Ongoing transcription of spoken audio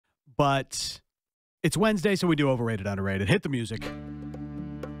But it's Wednesday, so we do overrated, underrated. Hit the music.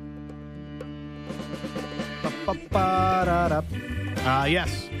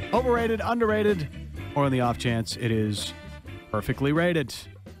 Yes, overrated, underrated, or on the off chance it is perfectly rated.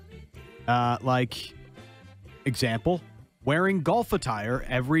 Like, example, wearing golf attire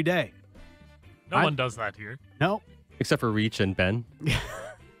every day. No one does that here. No. Except for Reach and Ben.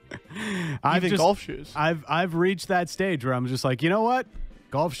 Even golf shoes. I've reached that stage where I'm just like, you know what?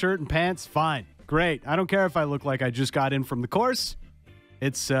 Golf shirt and pants, fine. Great. I don't care if I look like I just got in from the course.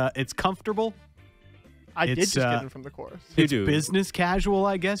 It's comfortable. I did just get in from the course. It's business casual,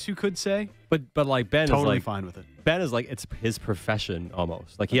 I guess you could say. But like Ben totally is like fine with it. Ben is like it's his profession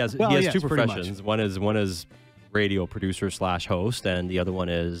almost. Like he has yes, two professions. One is radio producer / host, and the other one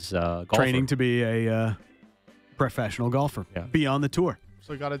is golfer. Training to be a professional golfer. Yeah. Be on the tour.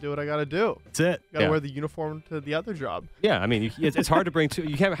 So I got to do what I got to do. That's it. Got to wear the uniform to the other job. Yeah, I mean, it's hard to bring two.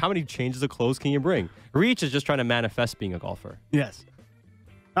 You can't. How many changes of clothes can you bring? Reach is just trying to manifest being a golfer. Yes.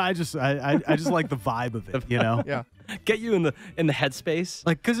 I just like the vibe of it, you know. Yeah. Get you in the headspace.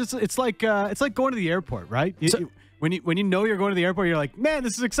 Like, because it's like going to the airport, right? When you know you're going to the airport, you're like, man,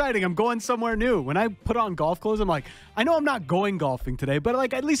 this is exciting. I'm going somewhere new. When I put on golf clothes, I'm like, I know I'm not going golfing today, but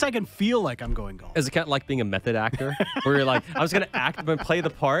like at least I can feel like I'm going golfing. Is it kind of like being a method actor, where you're like, I was gonna act and play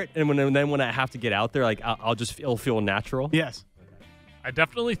the part, and then when I have to get out there, like it'll feel natural. Yes. I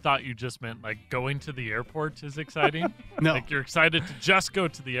definitely thought you just meant like going to the airport is exciting. No. Like you're excited to just go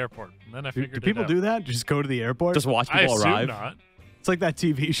to the airport. And then I figured Do people do that? Just go to the airport? Just watch people I arrive. assume not. It's like that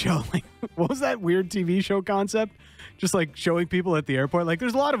TV show. Like, what was that weird TV show concept? Just like showing people at the airport. Like,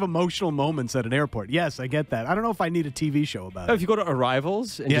 there's a lot of emotional moments at an airport. Yes, I get that. I don't know if I need a TV show about it. If you go to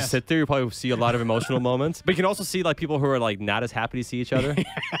arrivals and just sit there, you'll probably see a lot of emotional moments. But you can also see like people who are like not as happy to see each other. Yeah.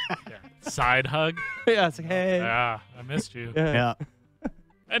 Side hug. Yeah, it's like, hey. Yeah, I missed you. Yeah.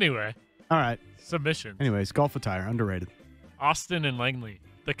 Anyway. All right. Submissions. Anyways, golf attire, underrated. Austin and Langley.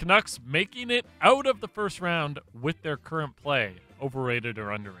 The Canucks making it out of the first round with their current play. Overrated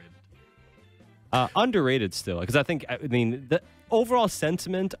or underrated? Underrated still, because I mean, the overall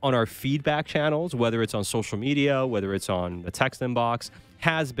sentiment on our feedback channels, whether it's on social media, whether it's on the text inbox,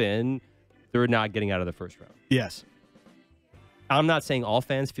 has been they're not getting out of the first round. Yes. I'm not saying all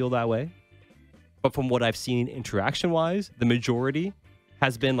fans feel that way, but from what I've seen interaction-wise, the majority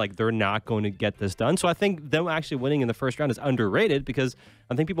has been like they're not going to get this done. So I think them actually winning in the first round is underrated because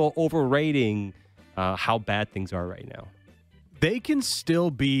I think people are overrating how bad things are right now. They can still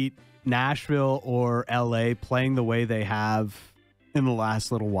beat Nashville or LA playing the way they have in the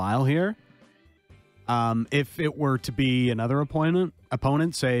last little while here. If it were to be another opponent,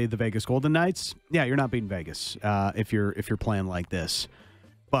 say the Vegas Golden Knights, yeah, you're not beating Vegas if you're playing like this.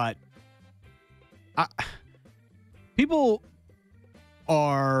 But people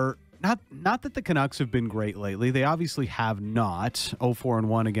are not that the Canucks have been great lately. They obviously have not.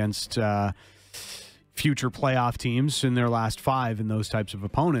 0-4-1 against future playoff teams in their last 5 and those types of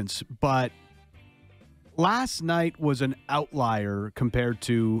opponents. But last night was an outlier compared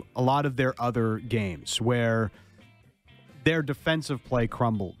to a lot of their other games where their defensive play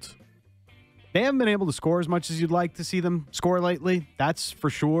crumbled. They haven't been able to score as much as you'd like to see them score lately. That's for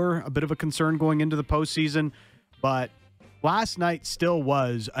sure a bit of a concern going into the postseason. But last night still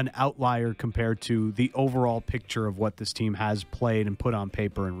was an outlier compared to the overall picture of what this team has played and put on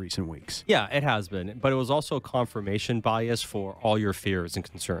paper in recent weeks. Yeah, it has been. But it was also a confirmation bias for all your fears and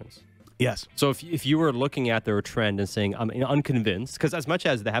concerns. Yes. So if you were looking at their trend and saying, I'm unconvinced, because as much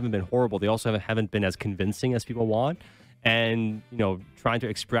as they haven't been horrible, they also haven't been as convincing as people want. And, trying to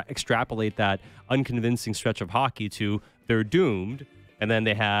extrapolate that unconvincing stretch of hockey to they're doomed. And then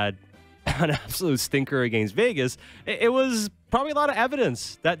they had an absolute stinker against Vegas. It was probably a lot of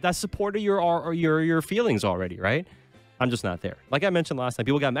evidence that supported your feelings already, right? I'm just not there. Like I mentioned last night,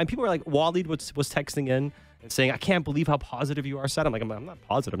 people were like, Waleed was texting in and saying, I can't believe how positive you are, Seth. I'm not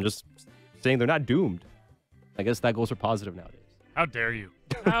positive. I'm just saying they're not doomed. I guess that goes for positive nowadays. How dare you?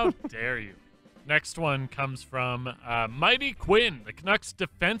 How dare you? Next one comes from Mighty Quinn. The Canucks'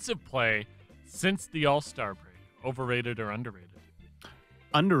 defensive play since the All-Star break. Overrated or underrated?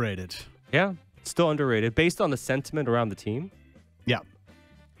 Underrated. Yeah, still underrated based on the sentiment around the team. Yeah.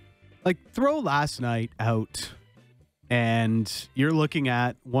 Like, throw last night out, and you're looking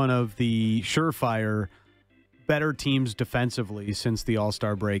at one of the surefire better teams defensively since the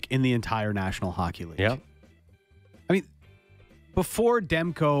All-Star break in the entire National Hockey League. Yeah. I mean, before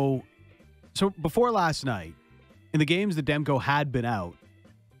last night, in the games that Demko had been out,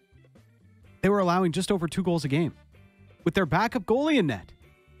 they were allowing just over 2 goals a game with their backup goalie in net.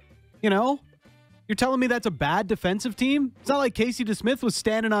 You're telling me that's a bad defensive team? It's not like Casey DeSmith was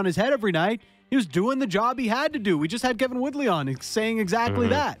standing on his head every night. He was doing the job he had to do. We just had Kevin Woodley on saying exactly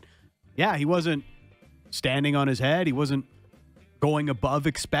that. Yeah, he wasn't standing on his head. He wasn't going above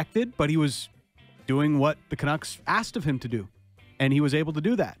expected, but he was doing what the Canucks asked of him to do. And he was able to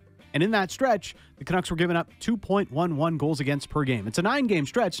do that. And in that stretch, the Canucks were giving up 2.11 goals against per game. It's a 9-game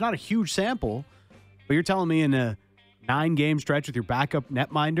stretch, not a huge sample, but you're telling me in a 9-game stretch with your backup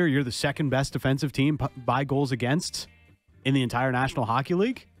netminder, you're the second best defensive team by goals against in the entire National Hockey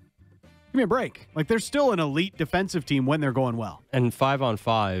League? Give me a break. Like, they're still an elite defensive team when they're going well. And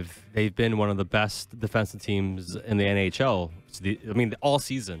 5-on-5, they've been one of the best defensive teams in the NHL. All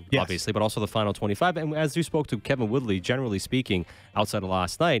season, obviously, but also the final 25. And as you spoke to Kevin Woodley, generally speaking, outside of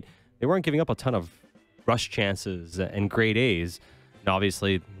last night, they weren't giving up a ton of rush chances and grade A's. And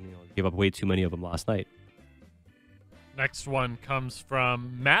obviously, gave up way too many of them last night. Next one comes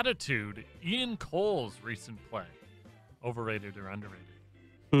from Matitude, Ian Cole's recent play. Overrated or underrated?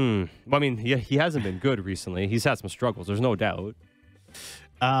 Well, I mean, he hasn't been good recently. He's had some struggles. There's no doubt.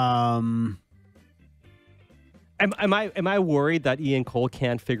 Am I worried that Ian Cole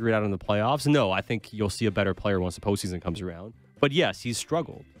can't figure it out in the playoffs? No, I think you'll see a better player once the postseason comes around. But yes, he's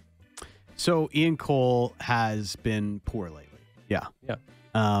struggled. So Ian Cole has been poor lately. Yeah. Yeah.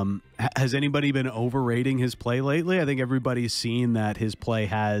 Has anybody been overrating his play lately? I think everybody's seen that his play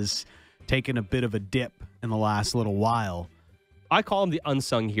has taken a bit of a dip in the last little while. I call him the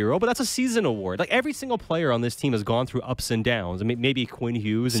unsung hero, but that's a season award. Like, every single player on this team has gone through ups and downs. I mean, maybe Quinn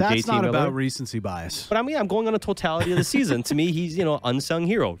Hughes and That's JT not Miller. about recency bias. But I mean, I'm going on a totality of the season. To me, he's, unsung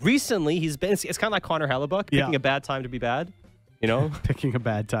hero. Recently, he's been, it's kind of like Connor Hellebuck, picking a bad time to be bad. Picking a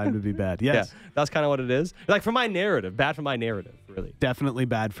bad time to be bad. Yes. Yeah, that's kind of what it is. Like, for my narrative, bad for my narrative, really. Definitely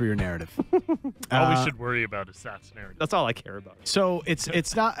bad for your narrative. All we should worry about is Sats narrative. That's all I care about. So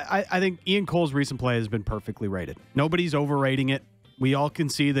it's not, I think Ian Cole's recent play has been perfectly rated. Nobody's overrating it. We all can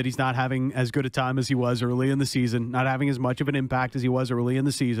see that he's not having as good a time as he was early in the season, not having as much of an impact as he was early in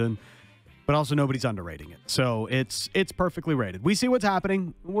the season, but also nobody's underrating it. So it's perfectly rated. We see what's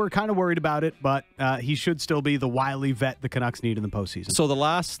happening. We're kind of worried about it, but he should still be the wily vet the Canucks need in the postseason. So the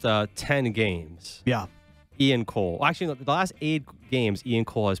last 10 games, Ian Cole, actually, the last 8 games Ian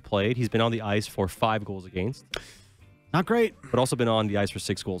Cole has played, he's been on the ice for 5 goals against. Not great. But also been on the ice for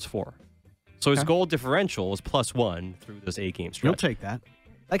 6 goals for. So his goal differential is +1 through this 8-game stretch. You'll take that.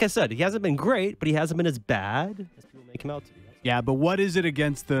 Like I said, he hasn't been great, but he hasn't been as bad as people make him out to be. Yeah, but what is it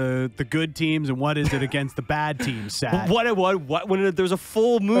against the good teams and what is it against the bad teams, Sad? What when there's a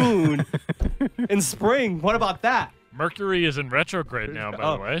full moon in spring? What about that? Mercury is in retrograde now,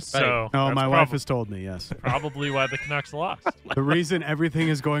 by the way. So my wife has told me, yes. Probably why the Canucks lost. The reason everything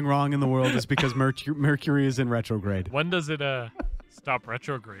is going wrong in the world is because Mercury is in retrograde. When does it stop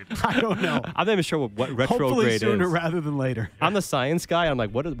retrograde? I don't know. I'm not even sure what retrograde Hopefully sooner is. rather than later. I'm the science guy. I'm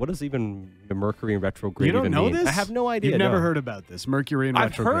like, what is even the Mercury in retrograde? You don't even know mean? this? I have no idea. You've never heard about this, Mercury in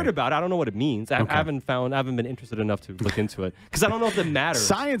retrograde. I've heard about it. I don't know what it means. I haven't been interested enough to look into it because I don't know if it matters.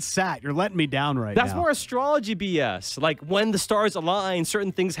 Science sat. You're letting me down right now. That's more astrology BS. Like, when the stars align,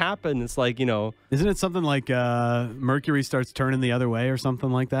 certain things happen. It's like, Isn't it something like Mercury starts turning the other way or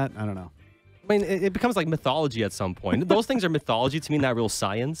something like that? I don't know. I mean, it becomes like mythology at some point. Those things are mythology to me, not real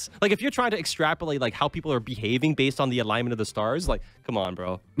science. Like, if you're trying to extrapolate like how people are behaving based on the alignment of the stars, like, come on,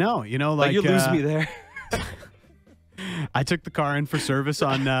 bro. No, like you lose me there. I took the car in for service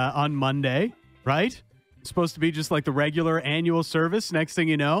on Monday, right? It's supposed to be just like the regular annual service. Next thing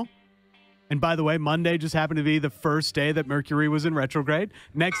you know, and by the way, Monday just happened to be the first day that Mercury was in retrograde.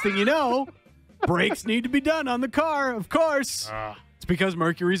 Next thing you know, brakes need to be done on the car, of course. It's because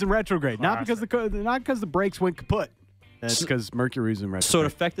Mercury's in retrograde, not because the brakes went kaput. It's because Mercury's in retrograde. So it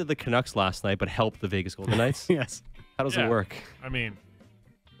affected the Canucks last night, but helped the Vegas Golden Knights? Yes. How does it work? I mean,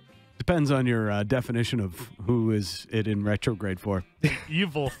 depends on your definition of who is it in retrograde for.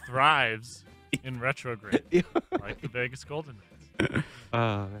 Evil thrives in retrograde, like the Vegas Golden Knights.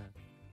 Oh, man.